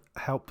health, that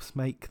helps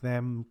make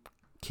them,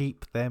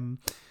 keep them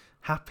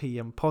happy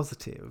and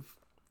positive,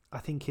 I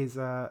think is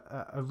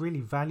a really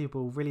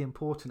valuable, really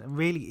important and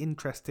really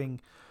interesting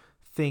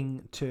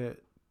thing to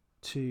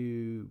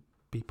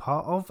be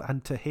part of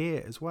and to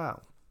hear as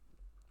well.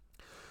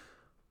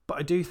 But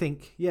I do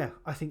think,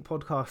 I think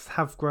podcasts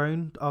have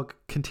grown, are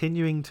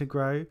continuing to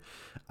grow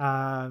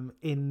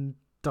in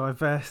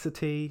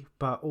diversity,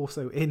 but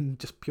also in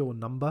just pure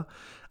number.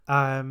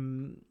 I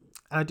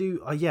do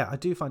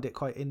find it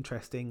quite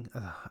interesting.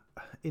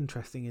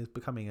 Interesting is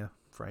becoming a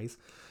phrase.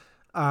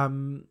 I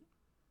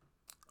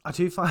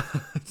do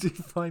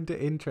find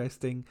it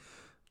interesting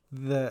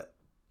that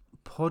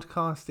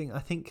podcasting, I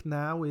think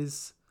now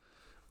it's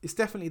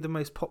definitely the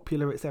most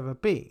popular it's ever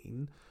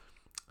been.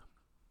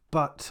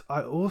 But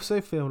I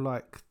also feel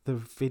like the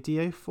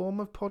video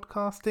form of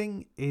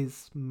podcasting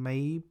is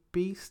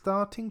maybe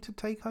starting to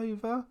take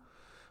over.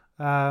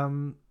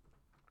 And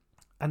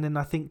then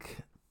I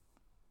think,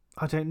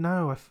 I don't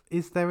know,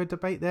 is there a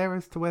debate there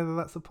as to whether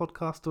that's a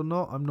podcast or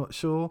not? I'm not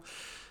sure.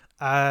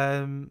 I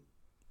don't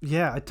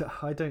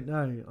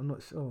know. I'm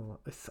not sure.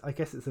 I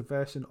guess it's a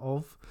version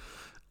of.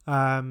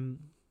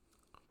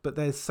 But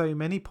there's so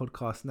many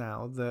podcasts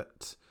now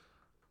that...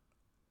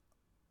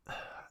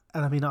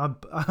 And I mean, I'm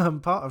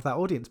part of that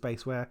audience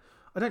base where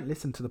I don't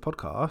listen to the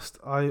podcast.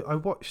 I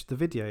watch the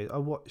video. I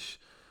watch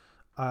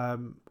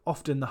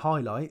often the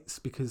highlights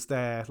because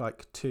they're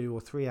like 2 or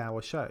 3 hour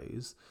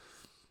shows.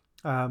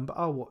 But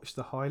I'll watch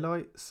the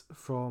highlights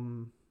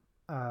from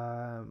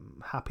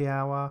Happy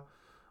Hour,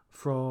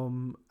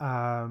 from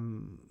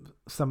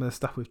some of the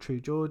stuff with True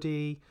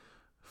Geordie,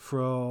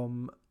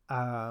 from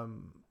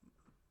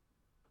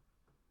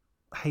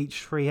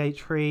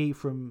H3,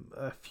 from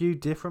a few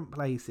different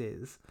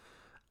places.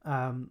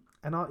 And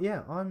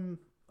I'm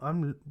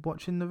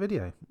watching the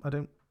video. I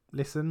don't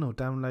listen or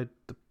download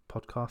the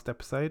podcast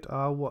episode.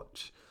 I'll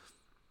watch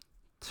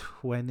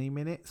 20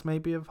 minutes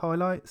maybe of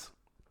highlights.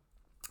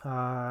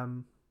 I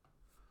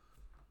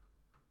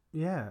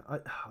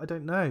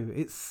don't know.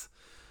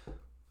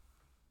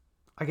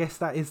 I guess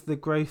that is the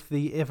growth,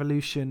 the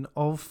evolution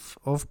of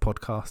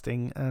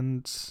podcasting,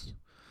 and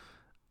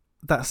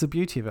that's the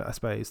beauty of it, I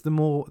suppose. The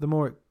more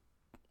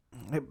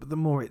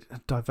it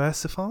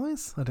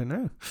diversifies, I don't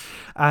know,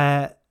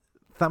 that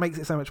makes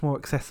it so much more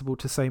accessible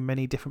to so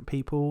many different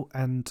people.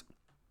 And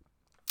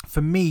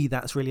for me,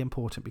 that's really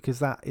important, because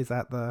that is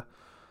at the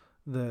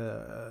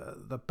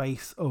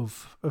base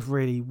of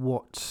really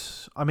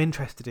what I'm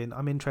interested in.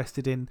 I'm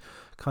interested in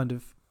kind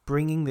of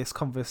bringing this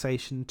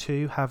conversation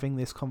to, having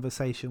this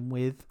conversation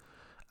with,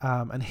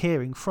 and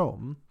hearing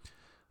from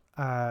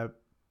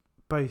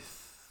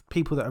both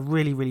people that are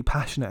really, really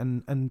passionate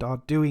and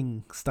are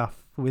doing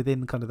stuff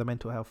within kind of the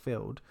mental health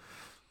field,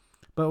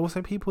 but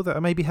also people that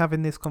are maybe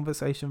having this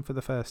conversation for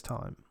the first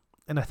time.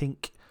 And I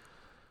think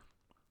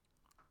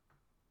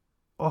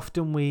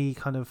often we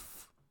kind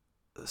of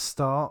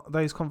start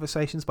those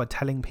conversations by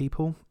telling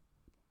people,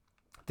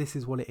 this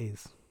is what it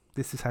is,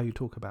 this is how you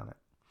talk about it.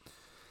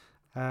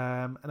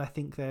 And I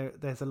think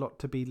there's a lot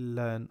to be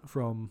learned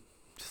from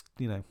just,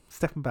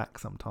 stepping back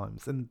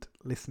sometimes and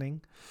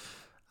listening,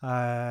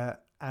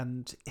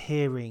 and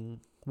hearing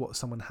what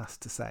someone has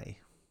to say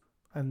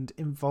and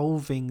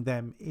involving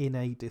them in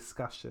a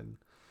discussion.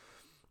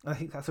 I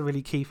think that's a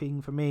really key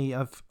thing for me.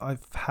 I've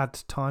had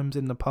times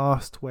in the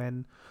past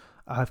when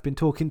I've been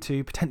talking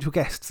to potential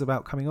guests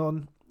about coming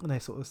on, and they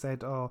sort of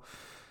said,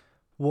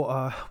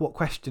 what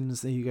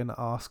questions are you going to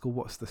ask, or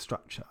what's the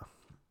structure?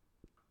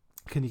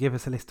 Can you give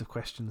us a list of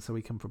questions so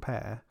we can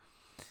prepare?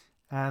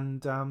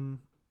 And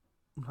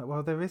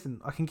well, there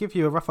isn't. I can give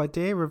you a rough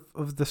idea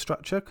of the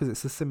structure, because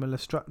it's a similar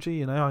structure.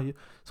 You know, I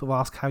sort of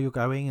ask how you're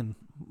going and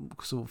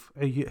sort of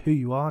who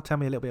you are. Tell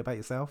me a little bit about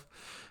yourself.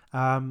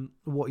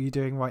 What are you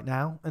doing right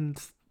now?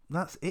 And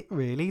that's it,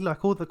 really.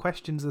 Like, all the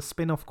questions are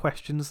spin-off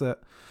questions that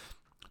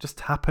just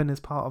happen as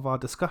part of our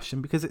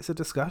discussion, because it's a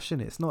discussion.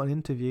 It's not an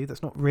interview.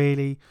 That's not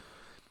really...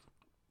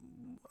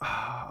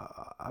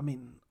 I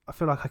mean, I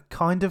feel like I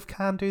kind of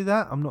can do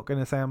that. I'm not going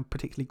to say I'm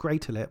particularly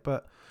great at it,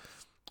 but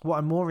what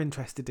I'm more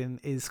interested in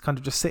is kind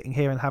of just sitting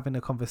here and having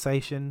a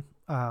conversation,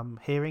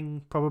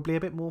 hearing probably a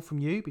bit more from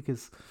you,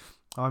 because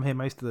I'm here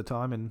most of the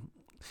time, and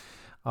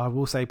I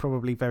will say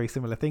probably very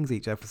similar things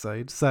each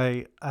episode.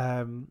 So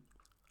I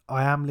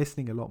am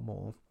listening a lot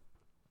more,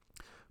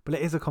 but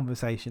it is a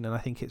conversation, and I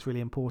think it's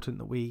really important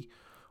that we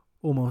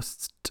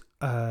almost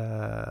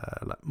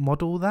like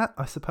model that,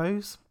 I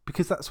suppose,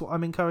 because that's what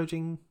I'm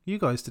encouraging you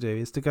guys to do,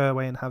 is to go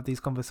away and have these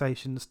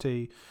conversations,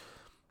 to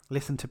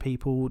listen to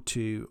people,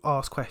 to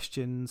ask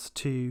questions,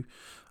 to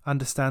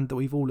understand that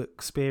we've all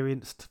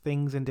experienced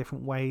things in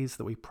different ways,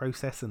 that we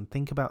process and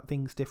think about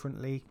things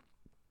differently,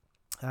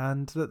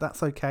 and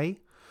that's okay.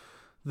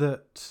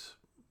 That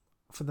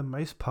for the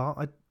most part,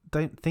 I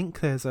don't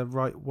think there's a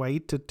right way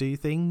to do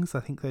things. I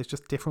think there's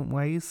just different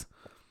ways,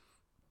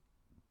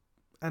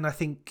 and I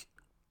think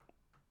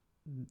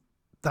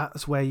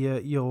that's where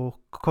your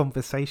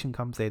conversation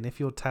comes in. If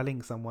you're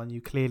telling someone, you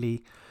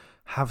clearly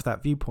have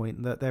that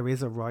viewpoint that there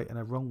is a right and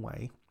a wrong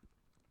way,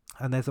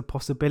 and there's a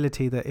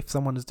possibility that if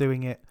someone is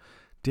doing it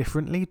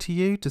differently to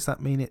you, does that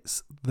mean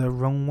it's the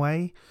wrong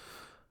way?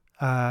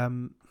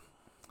 And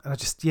I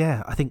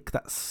think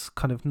that's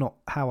kind of not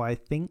how I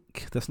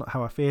think. That's not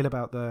how I feel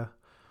about the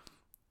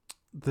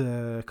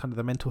kind of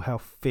the mental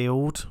health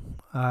field.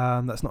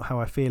 That's not how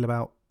I feel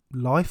about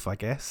life, I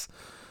guess.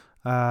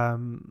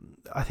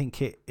 I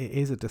think it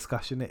is a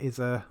discussion. It is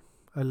a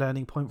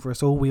learning point for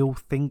us all. We all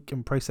think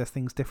and process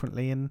things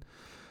differently, and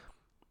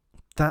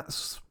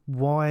that's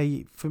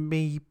why, for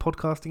me,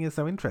 podcasting is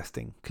so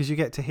interesting, because you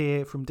get to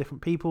hear from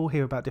different people,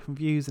 hear about different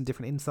views and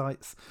different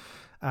insights,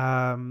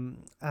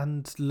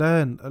 and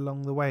learn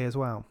along the way as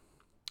well.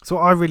 So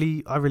I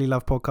really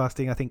love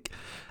podcasting. I think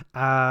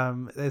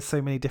there's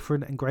so many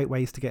different and great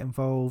ways to get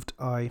involved.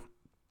 I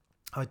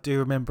do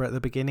remember at the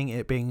beginning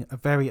it being a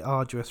very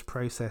arduous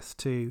process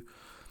to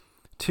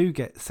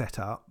get set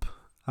up.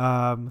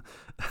 I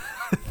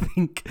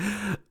think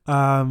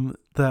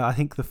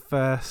the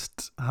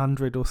first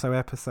 100 or so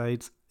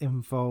episodes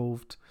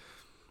involved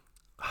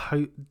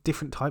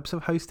different types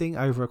of hosting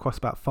across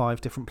about 5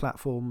 different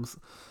platforms,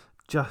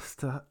 just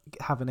to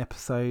have an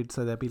episode.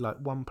 So there'd be like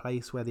one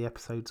place where the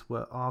episodes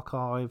were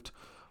archived,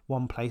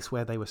 one place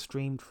where they were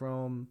streamed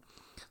from,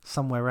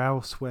 somewhere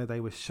else where they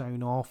were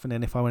shown off, and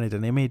then if I wanted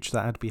an image,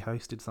 that had to be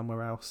hosted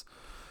somewhere else.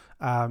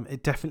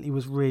 It definitely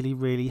was really,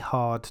 really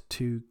hard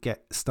to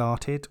get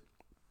started.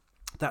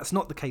 That's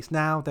not the case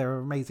now. There are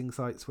amazing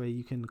sites where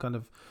you can kind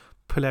of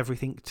pull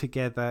everything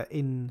together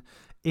in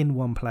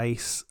one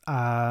place.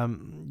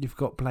 You've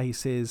got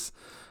places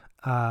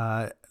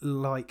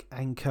like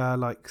Anchor,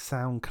 like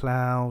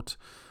SoundCloud,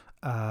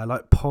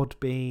 like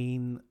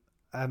Podbean,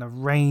 and a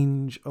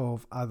range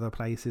of other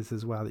places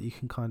as well that you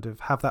can kind of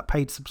have that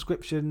paid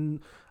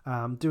subscription,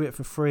 do it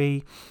for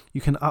free.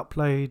 You can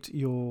upload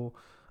your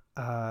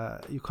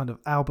kind of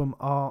album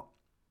art,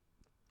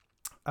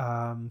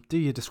 do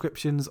your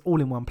descriptions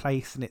all in one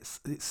place, and it's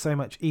so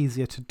much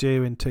easier to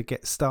do and to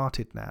get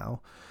started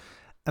now.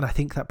 And I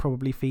think that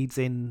probably feeds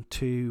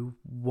into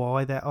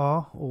why there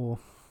are, or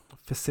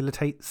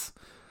facilitates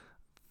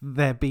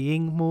there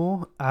being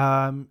more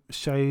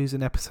shows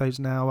and episodes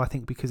now, I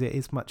think, because it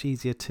is much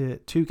easier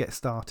to get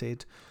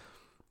started.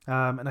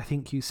 And I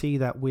think you see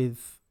that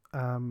with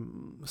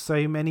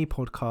so many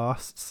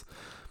podcasts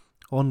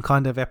on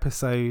kind of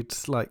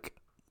episodes like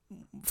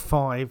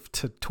 5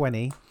 to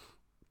 20,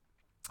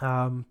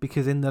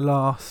 because in the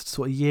last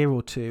sort of year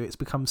or two, it's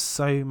become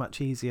so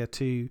much easier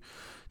to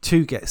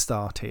get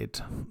started.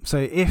 So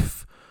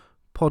if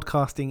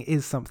podcasting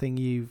is something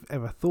you've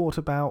ever thought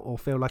about, or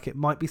feel like it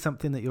might be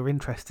something that you're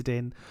interested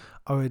in,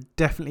 I would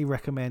definitely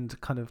recommend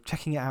kind of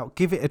checking it out.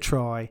 Give it a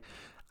try.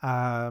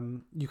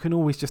 You can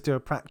always just do a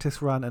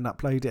practice run and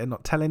upload it and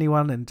not tell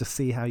anyone, and just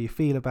see how you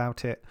feel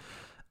about it.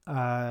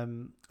 I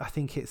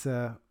think it's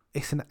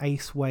an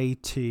ace way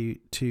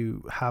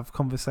to have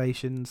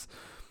conversations,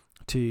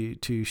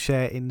 to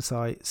share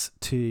insights,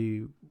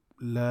 to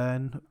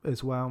learn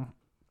as well.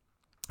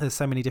 There's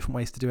so many different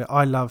ways to do it.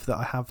 I love that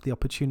I have the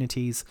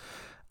opportunities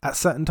at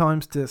certain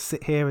times to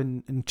sit here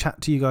and chat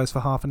to you guys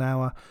for half an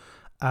hour.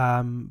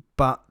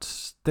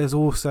 But there's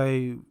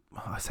also,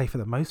 I say for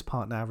the most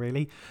part now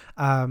really,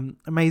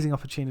 amazing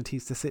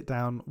opportunities to sit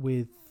down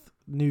with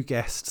new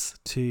guests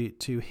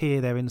to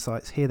hear their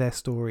insights, hear their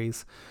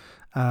stories,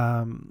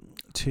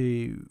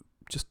 to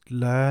just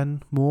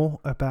learn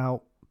more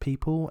about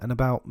people and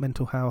about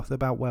mental health,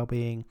 about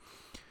well-being,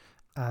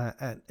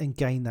 and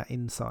gain that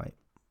insight.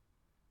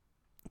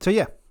 So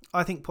yeah,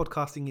 I think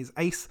podcasting is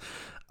ace.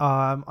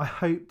 I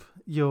hope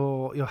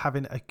you're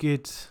having a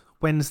good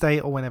Wednesday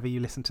or whenever you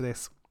listen to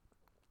this.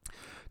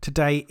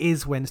 Today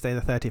is Wednesday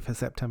the 30th of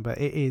September.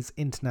 It is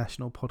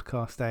International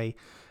Podcast Day.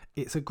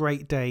 It's a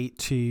great day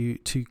to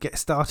get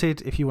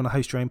started if you want to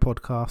host your own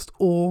podcast,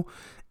 or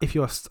if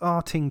you're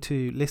starting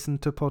to listen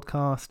to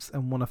podcasts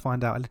and want to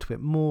find out a little bit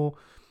more.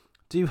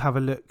 Do have a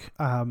look.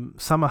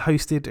 Some are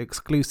hosted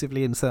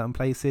exclusively in certain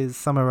places,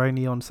 some are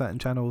only on certain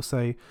channels,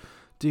 so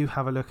do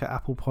have a look at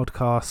Apple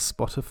Podcasts,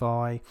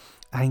 Spotify,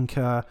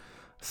 Anchor,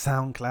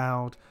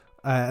 SoundCloud,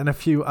 and a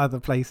few other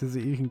places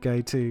that you can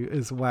go to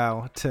as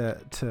well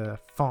to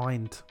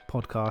find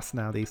podcasts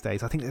now these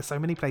days. I think there's so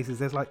many places.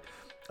 There's I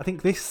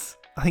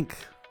think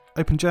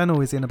Open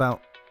Journal is in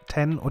about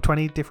 10 or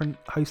 20 different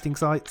hosting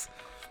sites.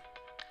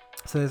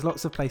 So there's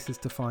lots of places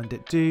to find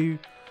it. Do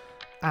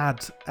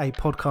add a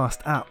podcast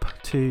app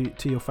to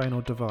your phone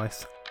or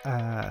device.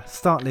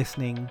 Start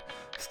listening,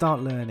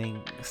 start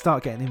learning,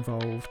 start getting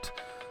involved.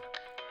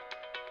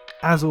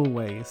 As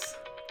always,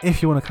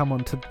 if you want to come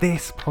on to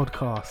this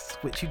podcast,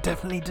 which you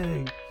definitely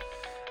do,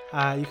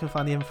 you can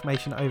find the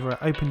information over at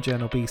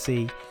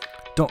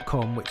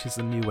openjournalbc.com, which is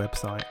the new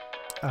website.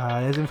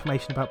 There's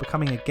information about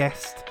becoming a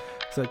guest,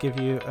 so it'll give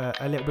you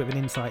a little bit of an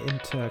insight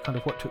into kind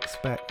of what to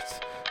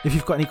expect. If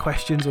you've got any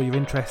questions or you're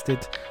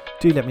interested,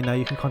 do let me know.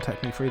 You can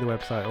contact me through the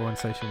website or on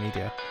social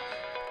media.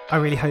 I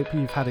really hope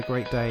you've had a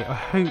great day. I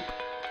hope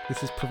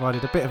this has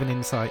provided a bit of an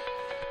insight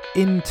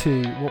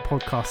into what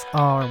podcasts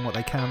are and what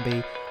they can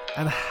be,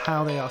 and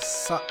how they are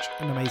such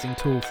an amazing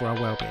tool for our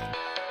well-being.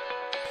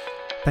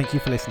 Thank you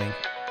for listening,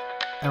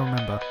 and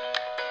remember,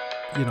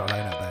 you're not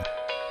alone out there.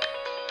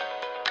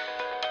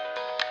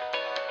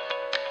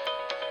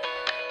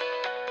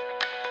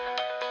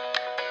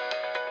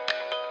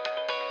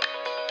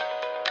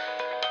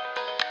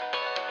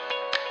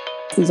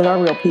 These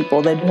are real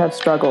people. They do have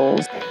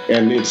struggles.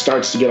 And it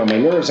starts to get on my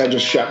nerves. I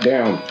just shut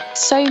down.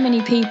 So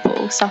many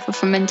people suffer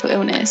from mental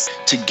illness.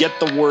 To get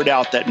the word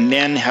out that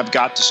men have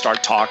got to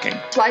start talking.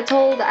 So I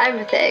told her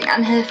everything,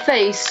 and her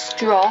face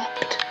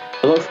dropped.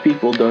 A lot of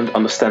people don't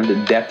understand the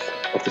depth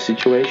of the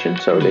situation,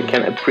 so they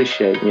can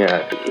appreciate,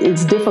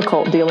 It's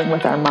difficult dealing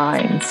with our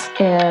minds,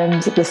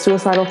 and the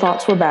suicidal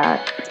thoughts were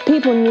back.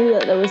 People knew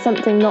that there was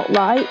something not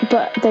right,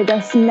 but they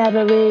just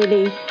never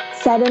really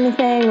said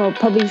anything, or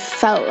probably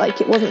felt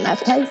like it wasn't their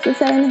place to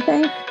say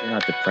anything. You're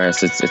not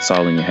depressed. It's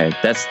all in your head.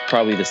 That's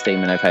probably the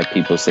statement I've had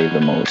people say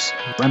the most.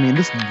 I mean,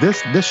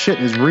 this shit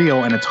is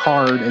real, and it's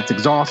hard. It's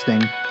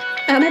exhausting.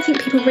 And I don't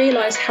think people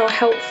realise how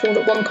helpful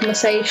that one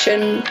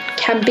conversation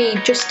can be,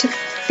 just to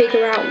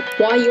figure out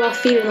why you are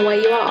feeling the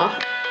way you are.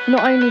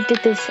 Not only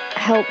did this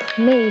help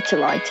me to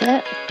write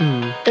it,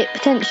 it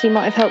potentially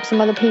might have helped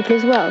some other people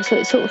as well. So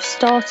it sort of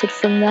started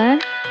from there.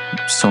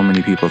 So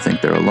many people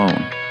think they're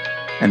alone.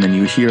 And then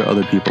you hear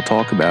other people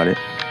talk about it,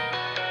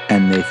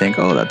 and they think,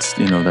 oh, that's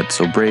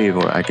so brave,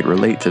 or I could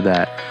relate to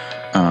that.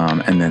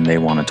 And then they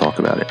want to talk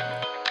about it.